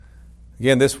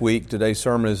Again, this week, today's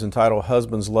sermon is entitled,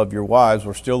 Husbands, Love Your Wives.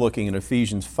 We're still looking at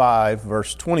Ephesians 5,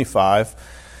 verse 25.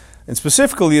 And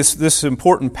specifically, this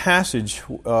important passage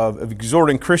of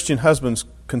exhorting Christian husbands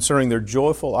concerning their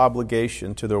joyful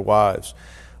obligation to their wives.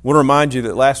 I want to remind you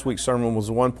that last week's sermon was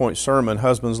a one-point sermon,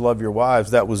 Husbands, Love Your Wives.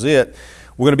 That was it.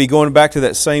 We're going to be going back to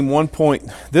that same one point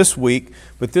this week,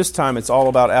 but this time it's all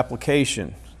about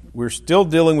application. We're still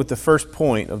dealing with the first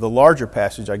point of the larger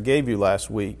passage I gave you last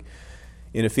week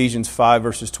in Ephesians 5,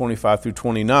 verses 25 through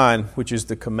 29, which is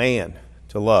the command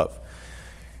to love.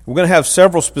 We're going to have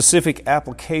several specific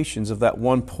applications of that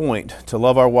one point to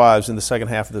love our wives in the second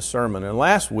half of the sermon. And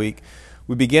last week,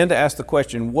 we began to ask the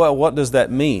question, well, what does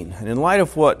that mean? And in light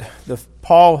of what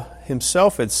Paul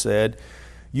himself had said,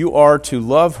 you are to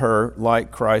love her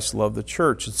like Christ loved the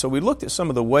church. And so we looked at some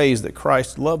of the ways that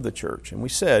Christ loved the church. And we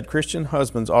said Christian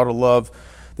husbands ought to love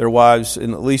their wives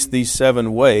in at least these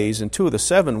 7 ways. And 2 of the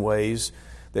 7 ways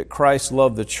that Christ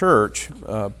loved the church,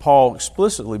 Paul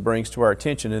explicitly brings to our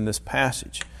attention in this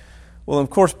passage. Well, of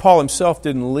course, Paul himself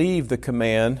didn't leave the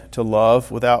command to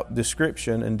love without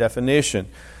description and definition.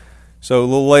 So a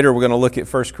little later, we're going to look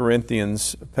at 1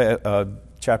 Corinthians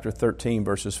chapter 13,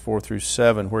 verses 4 through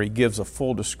 7, where he gives a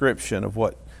full description of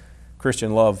what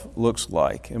Christian love looks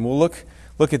like. And we'll look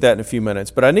at that in a few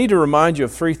minutes. But I need to remind you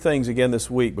of 3 things again this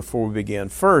week before we begin.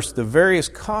 First, the various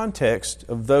context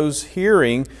of those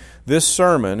hearing this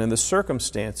sermon and the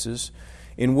circumstances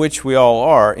in which we all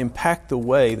are impact the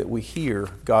way that we hear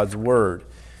God's Word.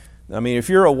 I mean, if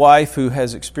you're a wife who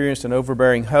has experienced an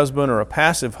overbearing husband or a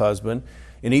passive husband,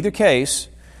 in either case,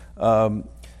 a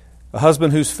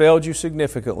husband who's failed you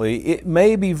significantly, it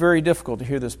may be very difficult to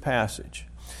hear this passage.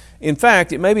 In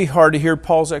fact, it may be hard to hear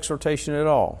Paul's exhortation at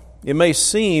all. It may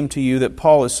seem to you that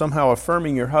Paul is somehow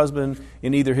affirming your husband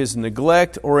in either his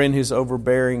neglect or in his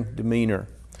overbearing demeanor.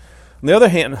 On the other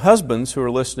hand, husbands who are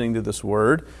listening to this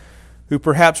word, who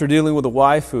perhaps are dealing with a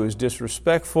wife who is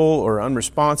disrespectful or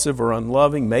unresponsive or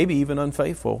unloving, maybe even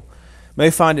unfaithful, may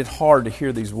find it hard to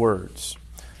hear these words.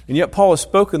 And yet Paul has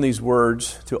spoken these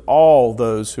words to all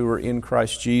those who are in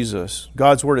Christ Jesus.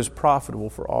 God's Word is profitable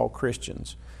for all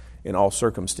Christians in all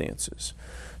circumstances.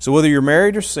 So whether you're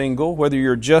married or single, whether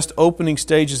you're just opening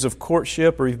stages of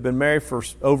courtship or you've been married for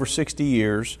over 60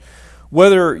 years,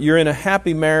 whether you're in a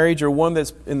happy marriage or one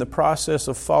that's in the process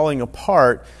of falling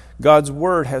apart, God's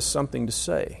Word has something to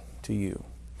say to you.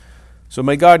 So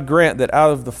may God grant that out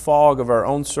of the fog of our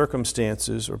own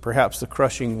circumstances, or perhaps the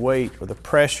crushing weight or the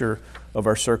pressure of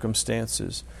our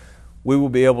circumstances, we will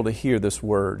be able to hear this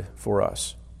Word for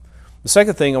us. The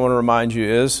second thing I want to remind you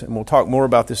is, and we'll talk more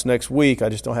about this next week, I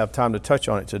just don't have time to touch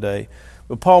on it today,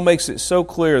 but Paul makes it so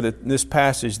clear that in this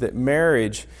passage that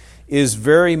marriage is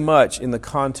very much in the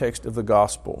context of the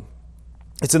gospel.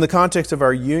 It's in the context of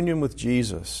our union with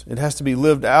Jesus. It has to be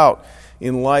lived out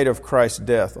in light of Christ's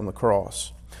death on the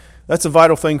cross. That's a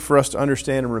vital thing for us to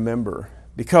understand and remember,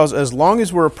 because as long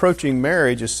as we're approaching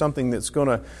marriage as something that's going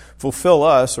to fulfill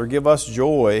us or give us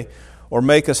joy or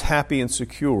make us happy and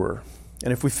secure,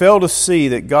 and if we fail to see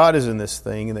that God is in this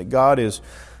thing and that God is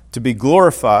to be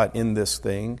glorified in this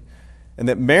thing and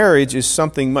that marriage is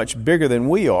something much bigger than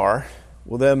we are,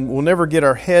 well then we'll never get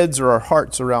our heads or our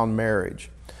hearts around marriage.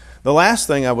 The last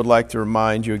thing I would like to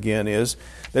remind you again is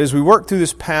that as we work through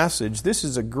this passage, this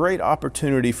is a great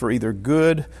opportunity for either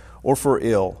good or for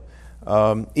ill,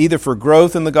 either for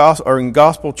growth in the gospel or in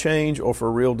gospel change or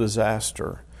for real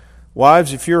disaster.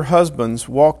 Wives, if your husbands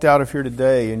walked out of here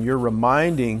today and you're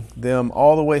reminding them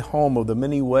all the way home of the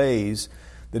many ways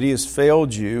that he has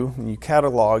failed you, and you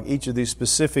catalog each of these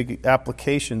specific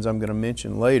applications I'm going to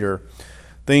mention later,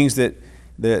 things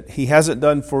that he hasn't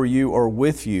done for you or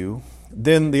with you,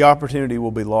 then the opportunity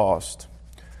will be lost.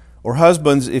 Or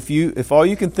husbands, if all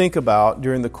you can think about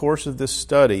during the course of this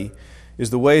study is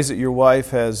the ways that your wife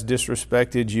has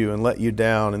disrespected you and let you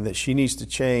down and that she needs to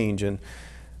change, and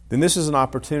then this is an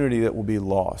opportunity that will be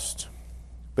lost.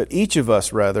 But each of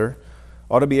us, rather,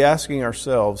 ought to be asking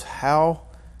ourselves, how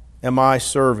am I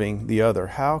serving the other?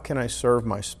 How can I serve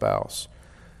my spouse?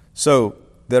 So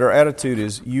that our attitude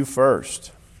is, you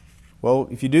first. Well,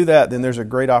 if you do that, then there's a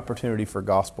great opportunity for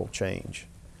gospel change.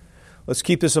 Let's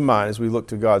keep this in mind as we look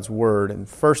to God's Word. And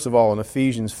first of all, in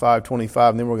Ephesians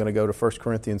 5:25, and then we're going to go to 1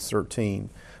 Corinthians 13.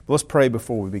 But let's pray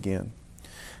before we begin.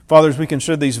 Father, as we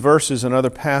consider these verses and other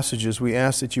passages, we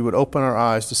ask that you would open our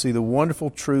eyes to see the wonderful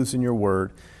truths in your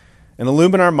Word and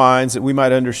illumine our minds that we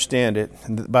might understand it,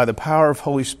 and that by the power of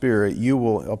Holy Spirit, you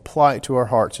will apply it to our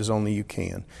hearts as only you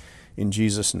can. In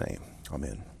Jesus' name,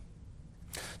 amen.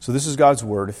 So this is God's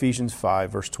Word, Ephesians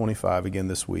 5, verse 25, again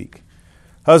this week.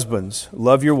 Husbands,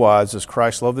 love your wives as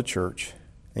Christ loved the church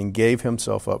and gave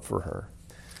himself up for her.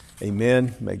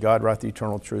 Amen. May God write the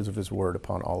eternal truths of His Word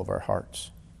upon all of our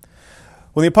hearts.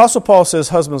 When the Apostle Paul says,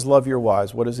 husbands, love your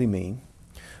wives, what does he mean?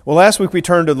 Well, last week we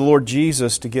turned to the Lord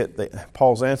Jesus to get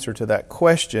Paul's answer to that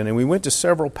question, and we went to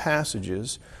several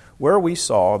passages where we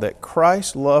saw that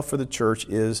Christ's love for the church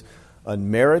is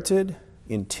unmerited,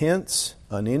 intense,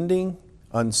 unending,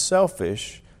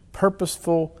 unselfish,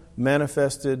 purposeful,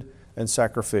 manifested, and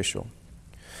sacrificial.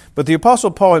 But the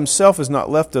Apostle Paul himself has not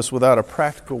left us without a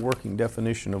practical working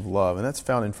definition of love, and that's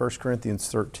found in 1 Corinthians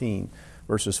 13,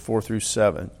 verses 4 through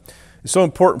 7. It's so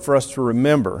important for us to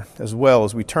remember, as well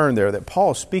as we turn there, that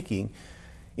Paul is speaking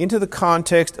into the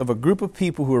context of a group of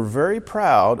people who are very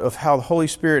proud of how the Holy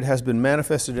Spirit has been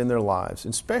manifested in their lives,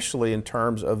 especially in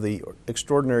terms of the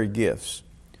extraordinary gifts.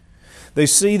 They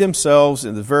see themselves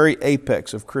in the very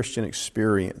apex of Christian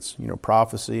experience,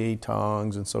 prophecy,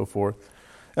 tongues, and so forth.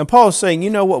 And Paul is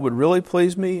saying, what would really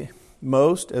please me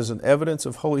most as an evidence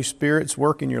of Holy Spirit's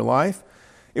work in your life?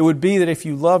 It would be that if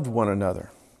you loved one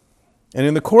another. And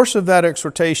in the course of that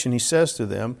exhortation, he says to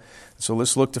them, so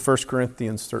let's look to 1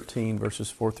 Corinthians 13,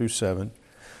 verses 4 through 7.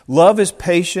 Love is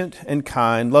patient and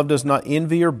kind. Love does not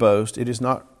envy or boast. It is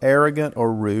not arrogant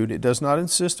or rude. It does not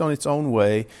insist on its own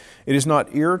way. It is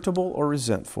not irritable or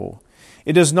resentful.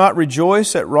 It does not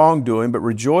rejoice at wrongdoing, but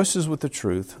rejoices with the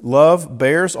truth. Love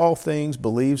bears all things,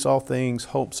 believes all things,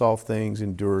 hopes all things,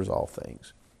 endures all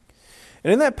things.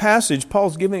 And in that passage,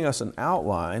 Paul's giving us an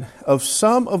outline of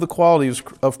some of the qualities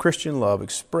of Christian love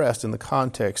expressed in the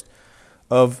context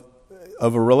of a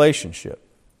relationship.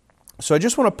 So I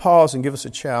just want to pause and give us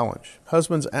a challenge.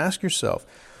 Husbands, ask yourself,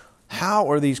 how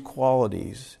are these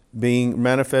qualities being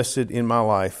manifested in my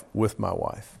life with my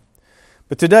wife?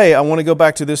 But today, I want to go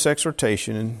back to this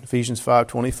exhortation in Ephesians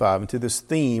 5:25 and to this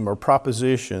theme or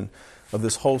proposition of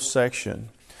this whole section.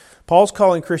 Paul's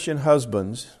calling Christian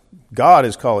husbands, God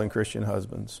is calling Christian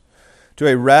husbands, to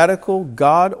a radical,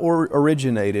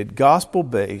 God-originated,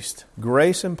 gospel-based,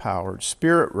 grace-empowered,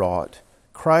 Spirit-wrought,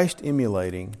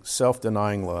 Christ-emulating,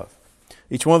 self-denying love.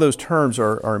 Each one of those terms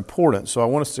are important, so I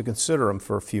want us to consider them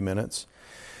for a few minutes.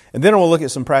 And then I will look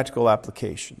at some practical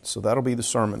applications. So that'll be the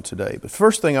sermon today. But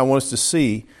first thing I want us to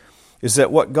see is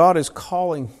that what God is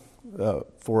calling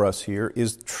for us here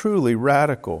is truly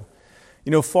radical.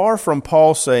 Far from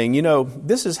Paul saying,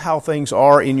 this is how things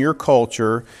are in your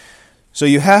culture, so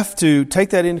you have to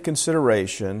take that into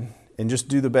consideration and just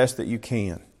do the best that you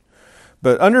can.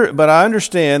 But I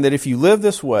understand that if you live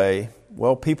this way,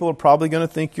 well, people are probably going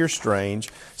to think you're strange,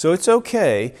 so it's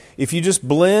okay if you just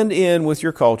blend in with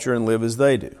your culture and live as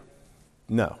they do.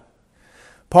 No.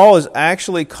 Paul is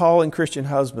actually calling Christian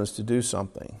husbands to do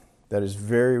something that is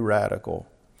very radical.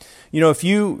 If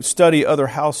you study other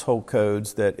household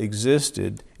codes that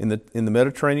existed in the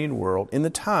Mediterranean world in the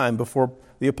time before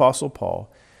the Apostle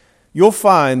Paul, you'll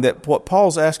find that what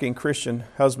Paul's asking Christian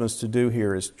husbands to do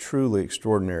here is truly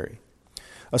extraordinary.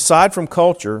 Aside from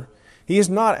culture, he is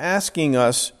not asking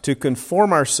us to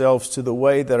conform ourselves to the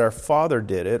way that our father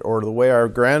did it or the way our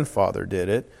grandfather did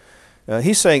it.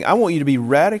 He's saying, I want you to be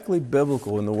radically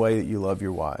biblical in the way that you love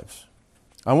your wives.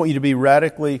 I want you to be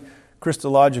radically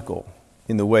Christological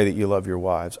in the way that you love your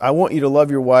wives. I want you to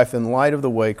love your wife in light of the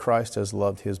way Christ has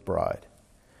loved His bride.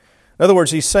 In other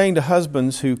words, he's saying to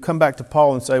husbands who come back to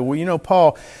Paul and say, well,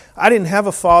 Paul, I didn't have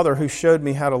a father who showed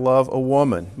me how to love a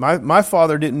woman. My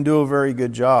father didn't do a very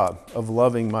good job of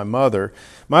loving my mother.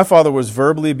 My father was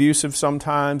verbally abusive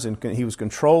sometimes, and he was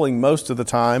controlling most of the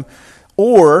time.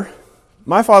 Or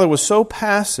my father was so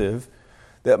passive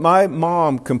that my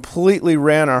mom completely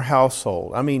ran our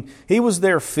household. I mean, he was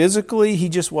there physically, he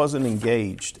just wasn't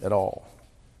engaged at all.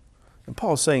 And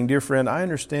Paul's saying, dear friend, I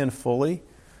understand fully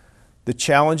the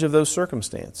challenge of those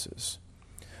circumstances.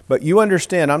 But you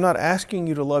understand, I'm not asking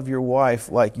you to love your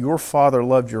wife like your father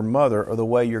loved your mother or the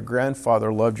way your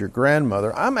grandfather loved your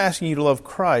grandmother. I'm asking you to love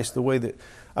Christ the way that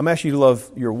I'm asking you to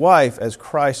love your wife as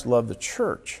Christ loved the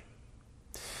church.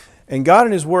 And God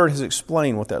in His Word has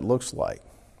explained what that looks like.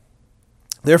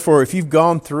 Therefore, if you've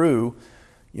gone through,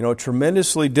 a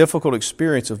tremendously difficult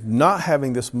experience of not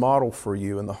having this model for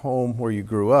you in the home where you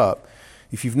grew up,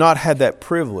 if you've not had that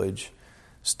privilege,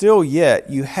 still yet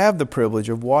you have the privilege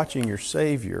of watching your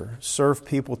Savior serve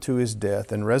people to His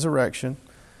death and resurrection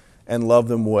and love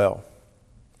them well.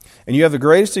 And you have the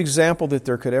greatest example that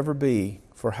there could ever be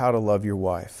for how to love your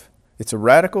wife. It's a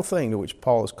radical thing to which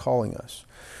Paul is calling us.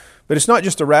 But it's not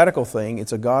just a radical thing,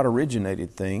 it's a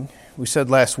God-originated thing. We said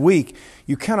last week,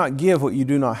 you cannot give what you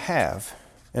do not have.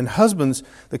 And husbands,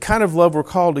 the kind of love we're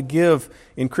called to give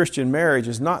in Christian marriage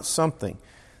is not something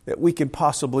that we can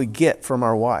possibly get from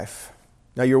our wife.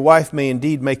 Now, your wife may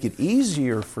indeed make it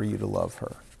easier for you to love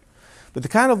her. But the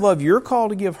kind of love you're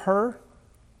called to give her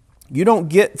You don't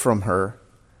get from her,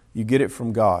 you get it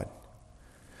from God.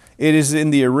 It is in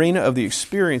the arena of the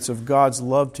experience of God's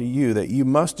love to you that you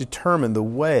must determine the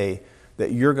way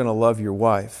that you're going to love your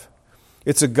wife.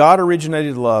 It's a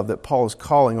God-originated love that Paul is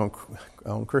calling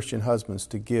on Christian husbands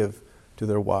to give to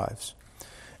their wives.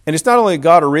 And it's not only a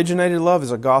God-originated love,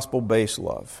 it's a gospel-based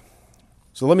love.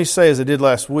 So let me say, as I did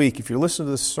last week, if you're listening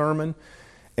to this sermon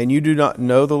and you do not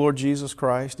know the Lord Jesus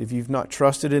Christ, if you've not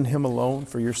trusted in Him alone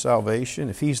for your salvation,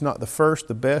 if He's not the first,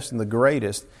 the best, and the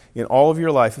greatest in all of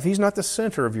your life, if He's not the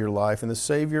center of your life and the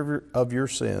Savior of your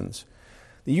sins,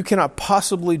 then you cannot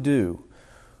possibly do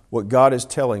what God is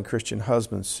telling Christian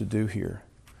husbands to do here,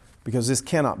 because this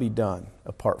cannot be done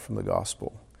apart from the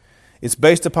gospel. It's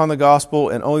based upon the gospel,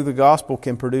 and only the gospel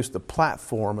can produce the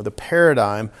platform or the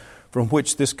paradigm from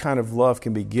which this kind of love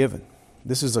can be given.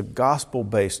 This is a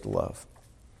gospel-based love.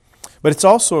 But it's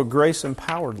also a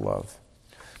grace-empowered love.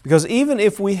 Because even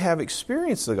if we have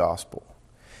experienced the gospel,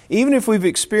 even if we've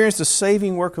experienced the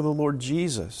saving work of the Lord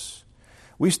Jesus,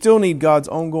 we still need God's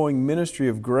ongoing ministry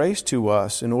of grace to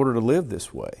us in order to live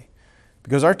this way.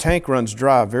 Because our tank runs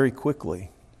dry very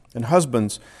quickly. And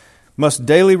husbands must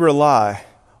daily rely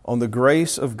on the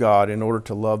grace of God in order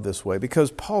to love this way.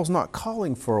 Because Paul's not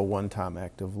calling for a one-time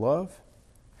act of love.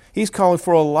 He's calling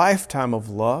for a lifetime of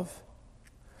love.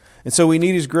 And so we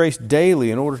need His grace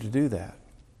daily in order to do that.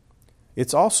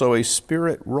 It's also a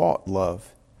Spirit-wrought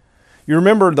love. You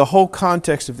remember the whole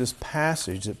context of this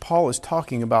passage, that Paul is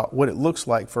talking about what it looks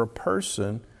like for a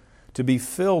person to be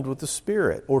filled with the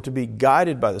Spirit, or to be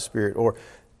guided by the Spirit, or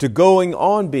to going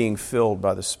on being filled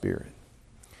by the Spirit.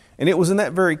 And it was in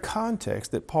that very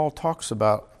context that Paul talks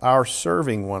about our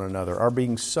serving one another, our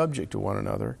being subject to one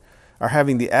another, our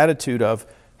having the attitude of,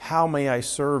 how may I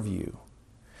serve you?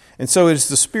 And so it's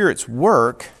the Spirit's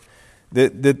work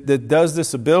that does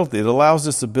this ability. It allows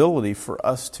this ability for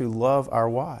us to love our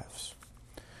wives.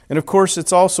 And of course,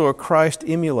 it's also a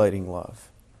Christ-emulating love.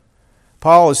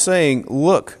 Paul is saying,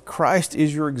 look, Christ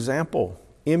is your example.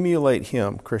 Emulate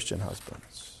Him, Christian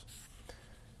husbands.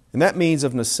 And that means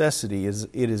of necessity it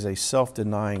is a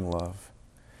self-denying love.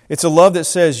 It's a love that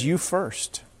says you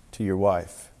first to your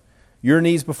wife. Your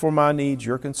needs before my needs,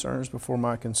 your concerns before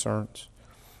my concerns.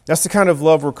 That's the kind of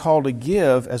love we're called to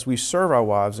give as we serve our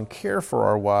wives and care for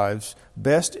our wives'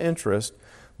 best interest,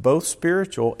 both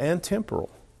spiritual and temporal.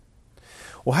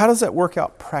 Well, how does that work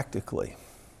out practically?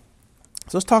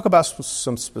 So let's talk about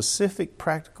some specific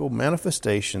practical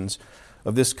manifestations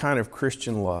of this kind of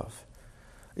Christian love,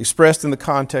 expressed in the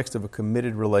context of a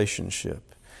committed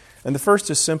relationship. And the first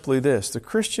is simply this: the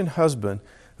Christian husband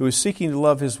who is seeking to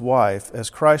love his wife as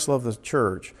Christ loved the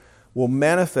church will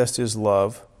manifest his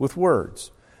love with words.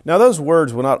 Now, those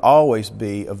words will not always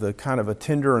be of the kind of a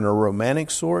tender and a romantic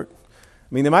sort.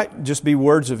 I mean, they might just be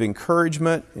words of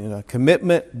encouragement,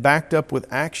 commitment backed up with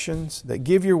actions that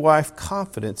give your wife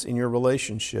confidence in your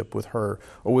relationship with her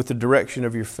or with the direction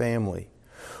of your family.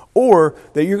 Or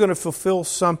that you're going to fulfill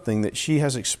something that she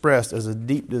has expressed as a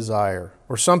deep desire,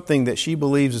 or something that she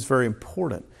believes is very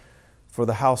important for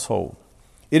the household.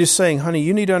 It is saying, honey,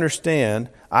 you need to understand,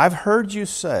 I've heard you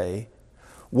say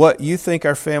what you think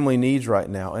our family needs right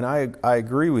now, and I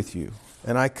agree with you.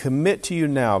 And I commit to you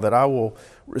now that I will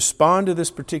respond to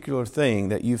this particular thing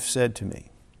that you've said to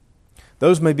me.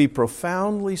 Those may be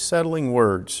profoundly settling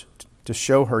words to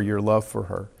show her your love for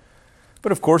her.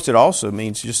 But of course it also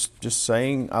means just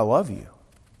saying, I love you.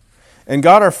 And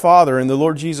God our Father and the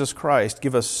Lord Jesus Christ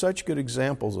give us such good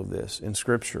examples of this in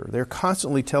Scripture. They're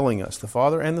constantly telling us, the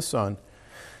Father and the Son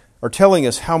are telling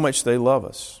us how much they love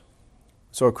us.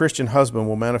 So a Christian husband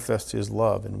will manifest his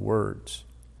love in words.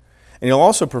 And he'll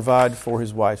also provide for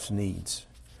his wife's needs.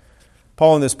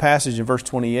 Paul in this passage in verse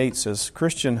 28 says,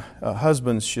 Christian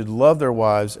husbands should love their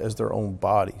wives as their own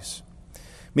bodies.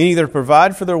 Meaning they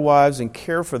provide for their wives and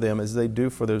care for them as they do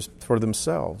for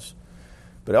themselves.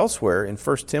 But elsewhere in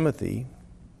 1 Timothy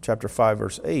chapter 5,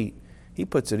 verse 8, he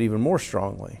puts it even more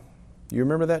strongly. Do you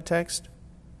remember that text?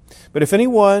 But if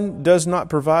anyone does not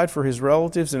provide for his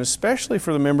relatives, and especially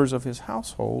for the members of his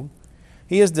household,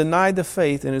 he has denied the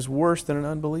faith and is worse than an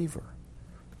unbeliever.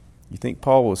 You think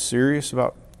Paul was serious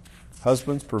about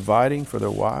husbands providing for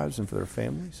their wives and for their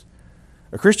families?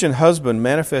 A Christian husband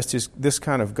manifests this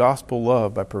kind of gospel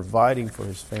love by providing for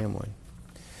his family.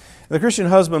 And the Christian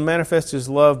husband manifests his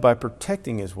love by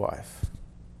protecting his wife.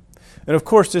 And of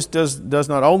course, this does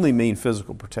not only mean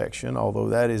physical protection, although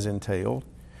that is entailed.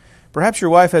 Perhaps your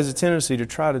wife has a tendency to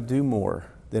try to do more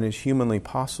than is humanly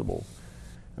possible.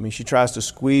 I mean, she tries to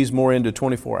squeeze more into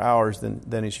 24 hours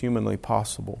than is humanly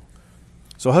possible.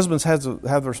 So husbands have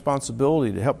the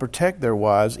responsibility to help protect their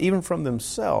wives, even from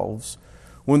themselves,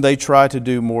 when they try to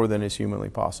do more than is humanly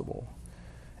possible.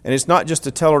 And it's not just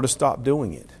to tell her to stop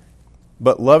doing it,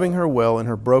 but loving her well in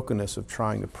her brokenness of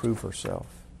trying to prove herself.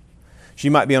 She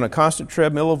might be on a constant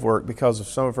treadmill of work because of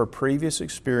some of her previous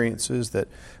experiences that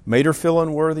made her feel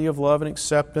unworthy of love and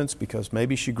acceptance, because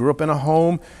maybe she grew up in a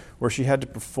home where she had to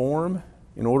perform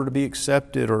in order to be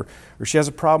accepted, or she has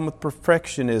a problem with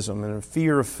perfectionism and a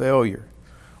fear of failure,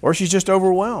 or she's just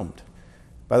overwhelmed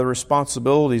by the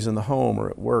responsibilities in the home or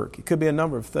at work. It could be a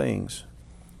number of things.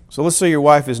 So let's say your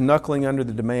wife is knuckling under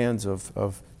the demands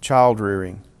of child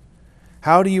rearing.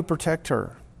 How do you protect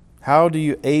her? How do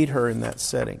you aid her in that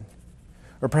setting?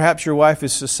 Or perhaps your wife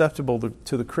is susceptible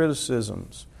to the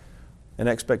criticisms and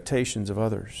expectations of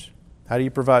others. How do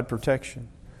you provide protection?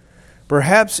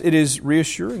 Perhaps it is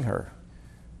reassuring her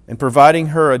and providing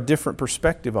her a different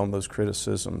perspective on those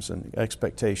criticisms and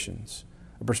expectations,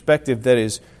 a perspective that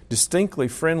is distinctly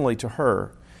friendly to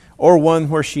her, or one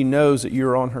where she knows that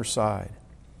you're on her side.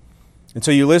 And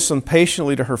so you listen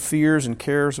patiently to her fears and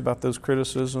cares about those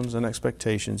criticisms and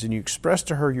expectations, and you express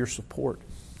to her your support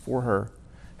for her.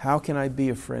 How can I be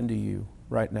a friend to you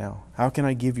right now? How can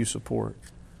I give you support?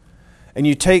 And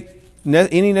you take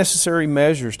any necessary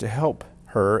measures to help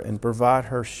her and provide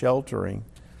her sheltering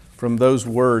from those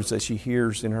words that she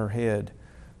hears in her head,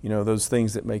 those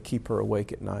things that may keep her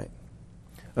awake at night.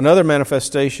 Another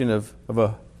manifestation of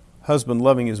a husband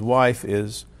loving his wife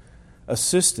is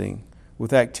assisting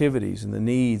with activities and the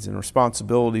needs and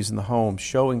responsibilities in the home,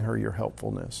 showing her your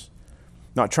helpfulness.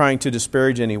 Not trying to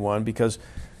disparage anyone, because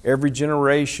every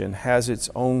generation has its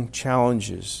own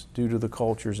challenges due to the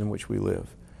cultures in which we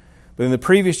live. But in the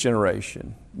previous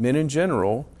generation, men in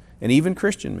general, and even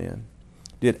Christian men,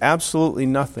 did absolutely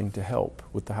nothing to help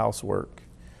with the housework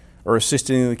or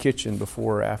assisting in the kitchen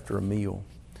before or after a meal.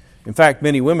 In fact,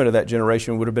 many women of that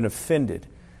generation would have been offended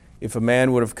if a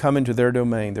man would have come into their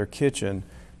domain, their kitchen,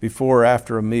 before or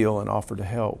after a meal and offered to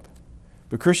help.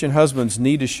 But Christian husbands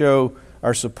need to show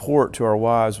our support to our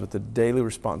wives with the daily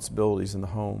responsibilities in the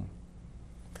home.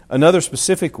 Another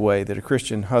specific way that a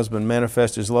Christian husband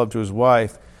manifests his love to his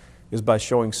wife is by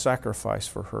showing sacrifice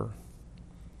for her.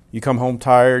 You come home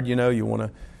tired, you want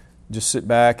to just sit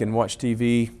back and watch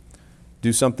TV,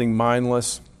 do something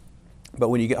mindless. But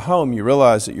when you get home, you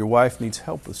realize that your wife needs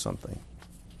help with something.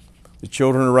 The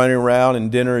children are running around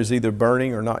and dinner is either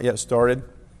burning or not yet started.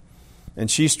 And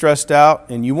she's stressed out,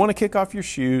 and you want to kick off your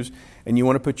shoes and you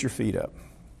want to put your feet up.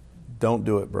 Don't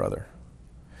do it, brother.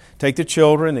 Take the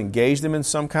children, engage them in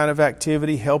some kind of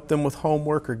activity, help them with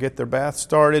homework or get their bath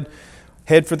started.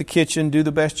 Head for the kitchen, do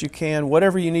the best you can,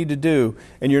 whatever you need to do.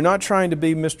 And you're not trying to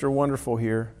be Mr. Wonderful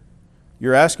here.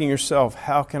 You're asking yourself,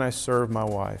 how can I serve my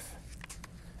wife?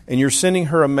 And you're sending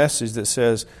her a message that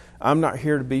says, I'm not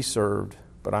here to be served,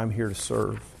 but I'm here to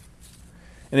serve.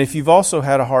 And if you've also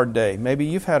had a hard day, maybe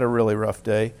you've had a really rough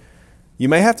day, you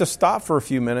may have to stop for a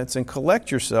few minutes and collect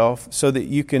yourself so that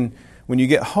you can, when you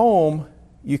get home,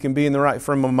 you can be in the right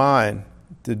frame of mind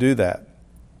to do that.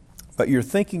 But you're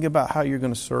thinking about how you're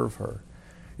going to serve her.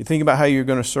 You're thinking about how you're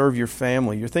going to serve your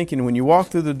family. You're thinking when you walk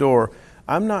through the door,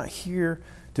 I'm not here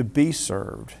to be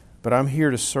served, but I'm here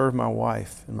to serve my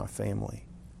wife and my family.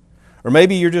 Or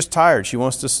maybe you're just tired. She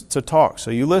wants to talk,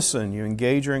 so you listen, you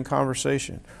engage her in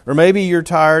conversation. Or maybe you're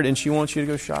tired and she wants you to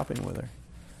go shopping with her.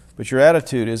 But your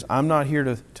attitude is, I'm not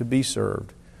here to be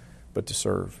served, but to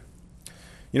serve.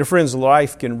 Friends,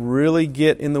 life can really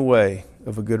get in the way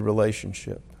of a good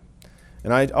relationship.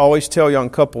 And I always tell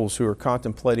young couples who are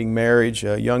contemplating marriage,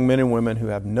 young men and women who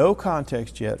have no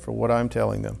context yet for what I'm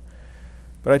telling them.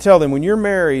 But I tell them, when you're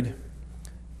married,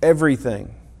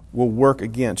 everything will work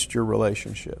against your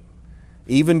relationship.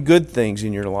 Even good things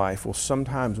in your life will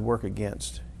sometimes work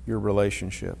against your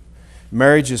relationship.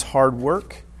 Marriage is hard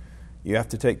work. You have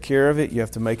to take care of it. You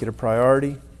have to make it a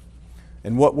priority.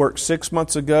 And what worked 6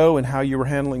 months ago and how you were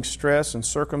handling stress and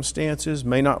circumstances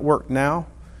may not work now.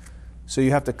 So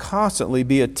you have to constantly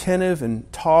be attentive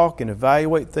and talk and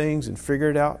evaluate things and figure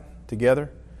it out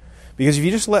together. Because if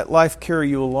you just let life carry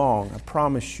you along, I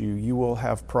promise you, you will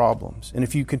have problems. And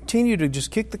if you continue to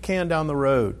just kick the can down the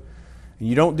road and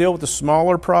you don't deal with the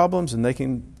smaller problems, and they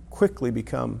can quickly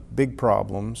become big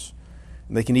problems,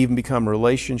 and they can even become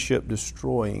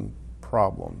relationship-destroying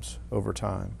problems over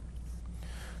time.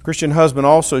 Christian husband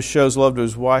also shows love to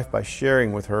his wife by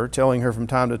sharing with her, telling her from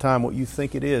time to time what you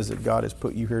think it is that God has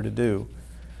put you here to do.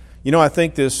 I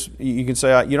think this, you can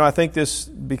say, I think this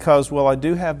because, I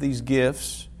do have these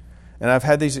gifts and I've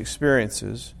had these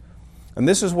experiences, and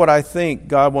this is what I think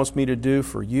God wants me to do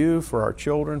for you, for our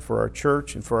children, for our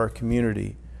church, and for our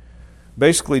community.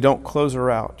 Basically, don't close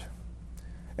her out.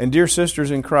 And dear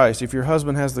sisters in Christ, if your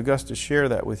husband has the guts to share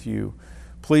that with you,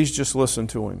 please just listen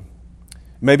to him.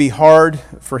 It may be hard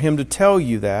for him to tell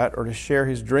you that or to share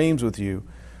his dreams with you,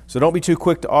 so don't be too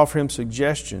quick to offer him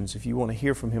suggestions if you want to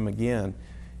hear from him again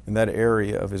in that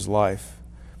area of his life.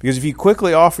 Because if you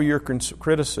quickly offer your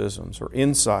criticisms or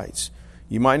insights,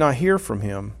 you might not hear from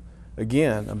him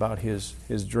again about his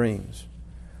dreams.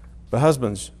 But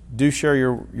husbands, do share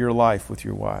your life with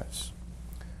your wives.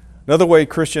 Another way a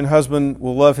Christian husband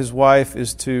will love his wife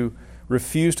is to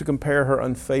refuse to compare her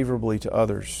unfavorably to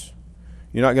others.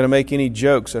 You're not going to make any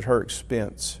jokes at her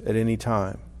expense at any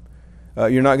time.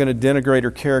 You're not going to denigrate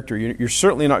her character. You're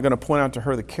certainly not going to point out to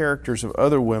her the characters of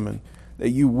other women that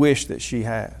you wish that she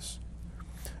has.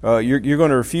 You're going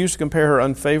to refuse to compare her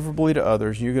unfavorably to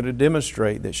others. You're going to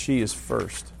demonstrate that she is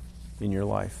first in your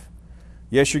life.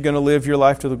 Yes, you're going to live your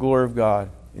life to the glory of God,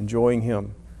 enjoying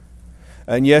Him.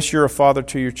 And yes, you're a father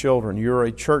to your children. You're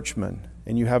a churchman,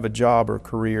 and you have a job or a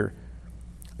career.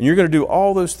 And you're going to do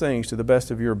all those things to the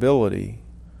best of your ability.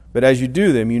 But as you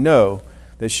do them, you know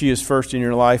that she is first in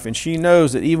your life, and she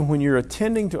knows that even when you're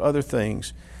attending to other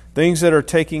things that are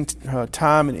taking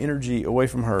time and energy away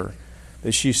from her,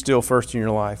 that she's still first in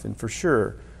your life. And for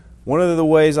sure, one of the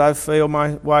ways I've failed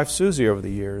my wife Susie over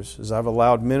the years is I've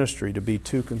allowed ministry to be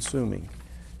too consuming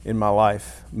in my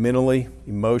life, mentally,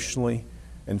 emotionally,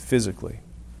 and physically.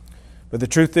 But the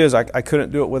truth is, I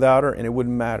couldn't do it without her, and it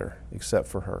wouldn't matter except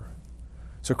for her.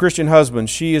 So Christian husband,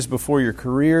 she is before your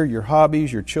career, your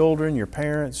hobbies, your children, your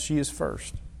parents. She is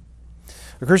first.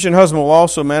 A Christian husband will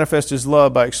also manifest his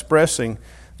love by expressing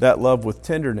that love with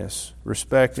tenderness,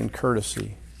 respect, and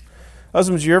courtesy.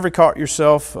 Husbands, you ever caught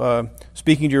yourself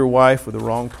speaking to your wife with the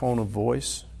wrong tone of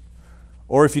voice?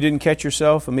 Or if you didn't catch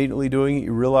yourself immediately doing it,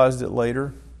 you realized it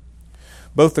later?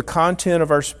 Both the content of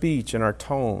our speech and our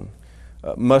tone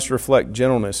must reflect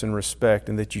gentleness and respect,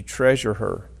 and that you treasure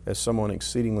her as someone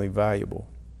exceedingly valuable.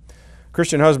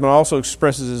 Christian husband also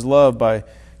expresses his love by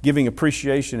giving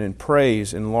appreciation and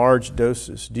praise in large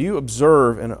doses. Do you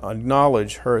observe and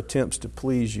acknowledge her attempts to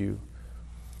please you?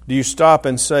 Do you stop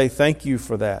and say, "Thank you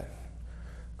for that"?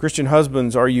 Christian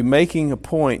husbands, are you making a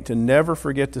point to never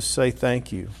forget to say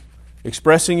thank you,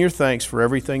 expressing your thanks for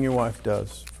everything your wife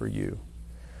does for you?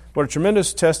 What a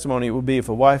tremendous testimony it would be if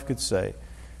a wife could say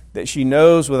that she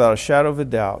knows without a shadow of a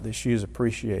doubt that she is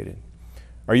appreciated.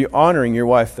 Are you honoring your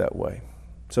wife that way?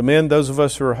 So men, those of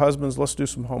us who are husbands, let's do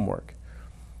some homework.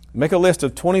 Make a list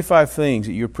of 25 things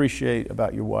that you appreciate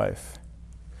about your wife.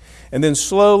 And then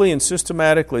slowly and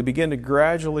systematically begin to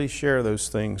gradually share those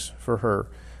things for her,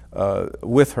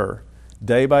 with her,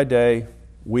 day by day,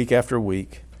 week after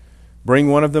week. Bring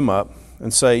one of them up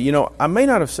and say, I may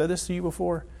not have said this to you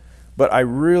before, but I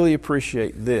really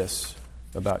appreciate this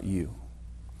about you.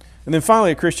 And then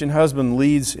finally, a Christian husband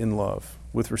leads in love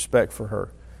with respect for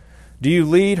her. Do you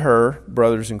lead her,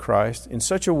 brothers in Christ, in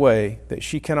such a way that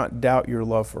she cannot doubt your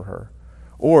love for her,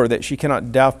 or that she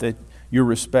cannot doubt that your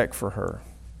respect for her,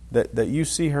 that you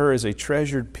see her as a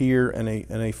treasured peer and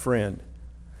a friend,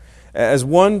 as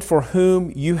one for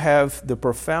whom you have the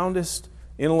profoundest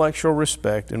intellectual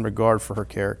respect and regard for her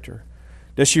character?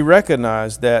 Does she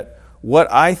recognize that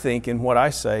what I think and what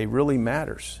I say really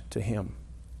matters to him?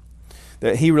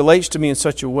 That he relates to me in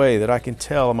such a way that I can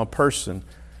tell I'm a person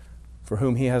for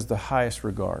whom he has the highest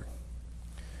regard.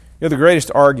 The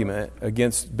greatest argument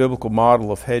against biblical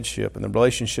model of headship and the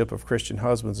relationship of Christian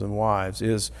husbands and wives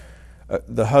is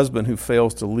the husband who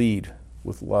fails to lead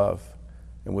with love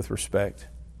and with respect.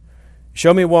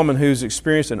 Show me a woman who's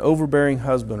experienced an overbearing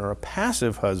husband or a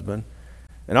passive husband,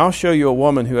 and I'll show you a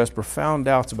woman who has profound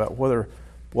doubts about whether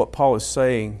what Paul is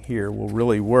saying here will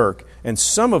really work. And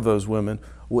some of those women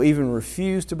will even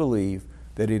refuse to believe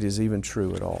that it is even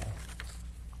true at all.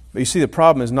 But you see, the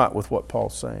problem is not with what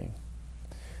Paul's saying.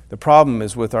 The problem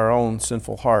is with our own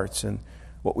sinful hearts and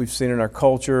what we've seen in our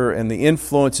culture and the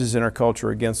influences in our culture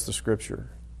against the Scripture.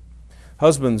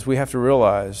 Husbands, we have to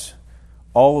realize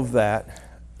all of that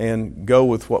and go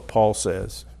with what Paul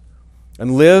says.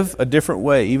 And live a different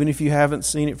way, even if you haven't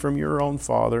seen it from your own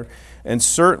father. And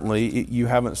certainly you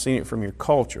haven't seen it from your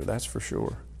culture, that's for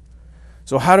sure.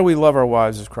 So how do we love our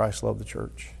wives as Christ loved the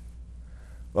church?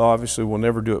 Well, obviously we'll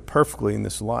never do it perfectly in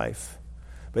this life.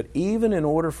 But even in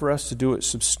order for us to do it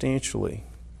substantially,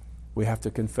 we have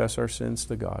to confess our sins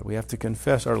to God. We have to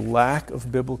confess our lack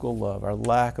of biblical love, our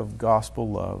lack of gospel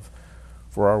love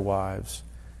for our wives.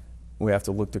 We have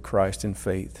to look to Christ in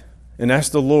faith and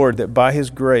ask the Lord that by His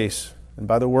grace and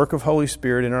by the work of Holy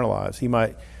Spirit in our lives, He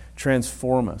might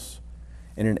transform us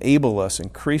and enable us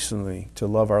increasingly to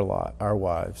love our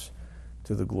wives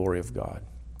to the glory of God.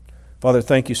 Father,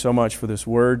 thank you so much for this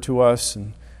word to us,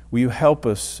 and Will you help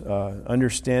us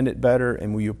understand it better,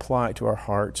 and will you apply it to our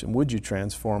hearts? And would you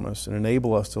transform us and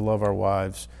enable us to love our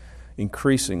wives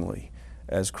increasingly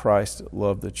as Christ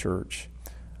loved the church?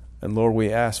 And Lord,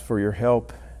 we ask for your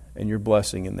help and your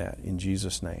blessing in that. In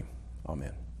Jesus' name,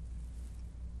 amen.